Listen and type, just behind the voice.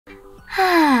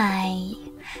Hi!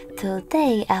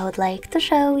 Today I would like to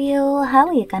show you how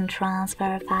you can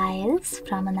transfer files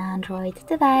from an Android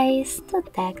device to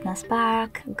Tecno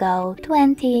Spark Go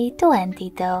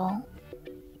 2022.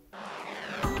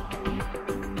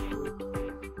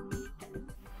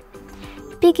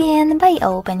 Begin by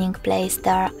opening Play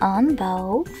Store on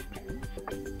both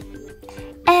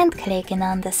and clicking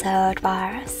on the search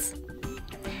bars.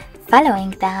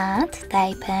 Following that,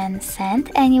 type in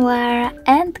Send Anywhere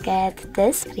and get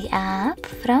this free app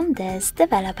from this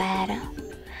developer.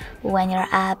 When your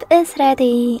app is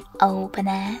ready, open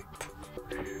it.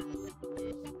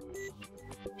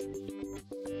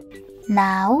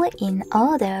 Now, in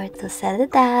order to set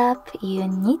it up, you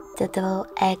need to do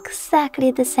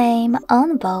exactly the same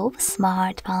on both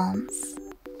smartphones.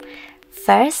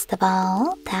 First of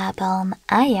all, tap on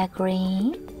I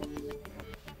agree.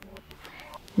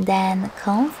 Then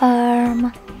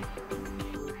confirm,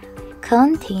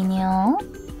 continue,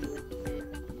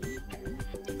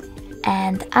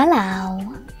 and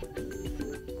allow.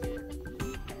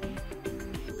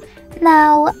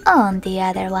 Now on the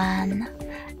other one,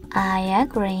 I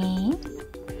agree,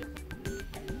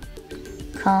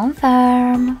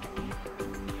 confirm,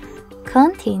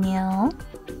 continue,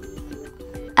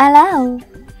 allow.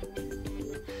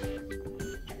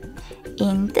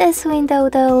 In this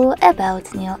window though,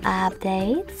 about new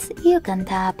updates, you can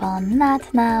tap on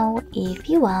Not Now if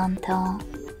you want to.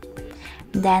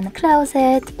 Then close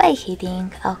it by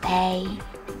hitting OK.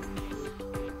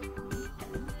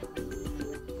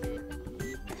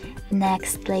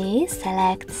 Next, please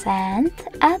select Send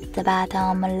at the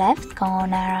bottom left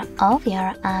corner of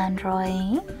your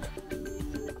Android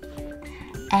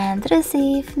and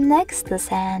Receive next to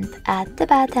Send at the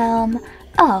bottom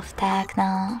of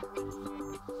Tecno.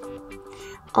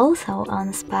 Also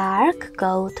on Spark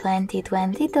Go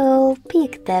 2022,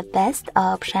 pick the best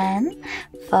option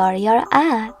for your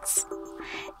ads.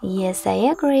 Yes,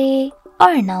 I agree,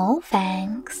 or no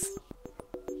thanks.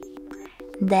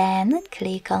 Then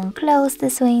click on Close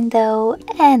this window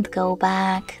and go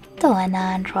back to an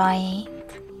Android.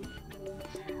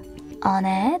 On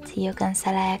it, you can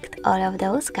select all of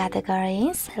those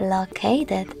categories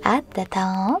located at the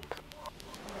top.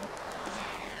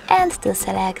 And to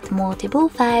select multiple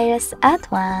files at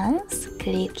once,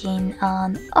 clicking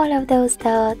on all of those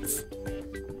dots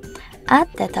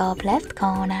at the top left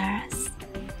corners.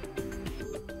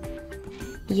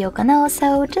 You can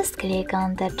also just click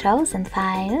on the chosen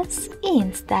files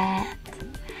instead.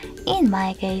 In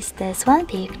my case, this one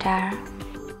picture.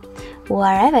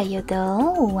 Whatever you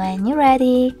do, when you're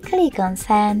ready, click on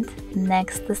Send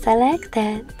next to select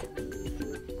it.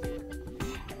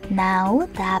 Now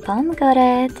tap on Got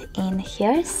It in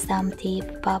Here's Some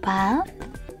Tip pop-up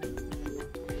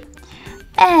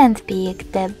and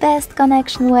pick the best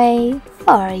connection way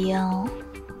for you.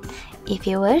 If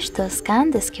you wish to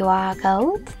scan this QR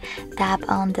code, tap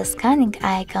on the scanning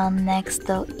icon next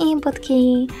to Input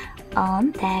key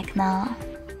on Tecno.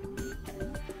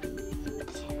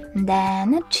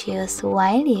 Then choose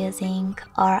while using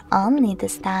or only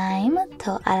this time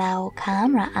to allow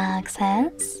camera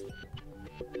access.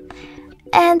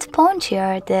 And point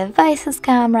your device's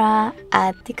camera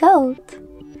at the code.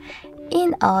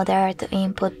 In order to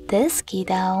input this key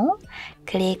though,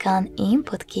 click on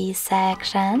Input Key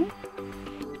section.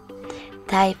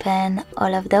 Type in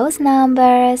all of those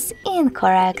numbers in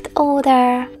correct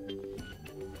order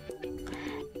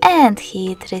and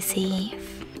hit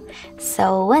Receive.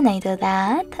 So when I do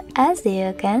that, as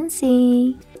you can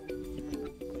see,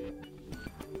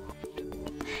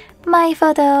 my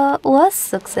photo was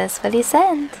successfully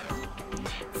sent.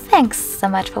 Thanks so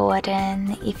much for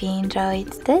watching. If you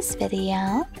enjoyed this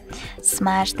video,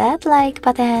 smash that like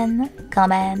button,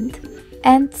 comment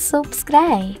and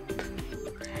subscribe.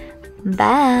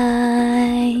 Bye!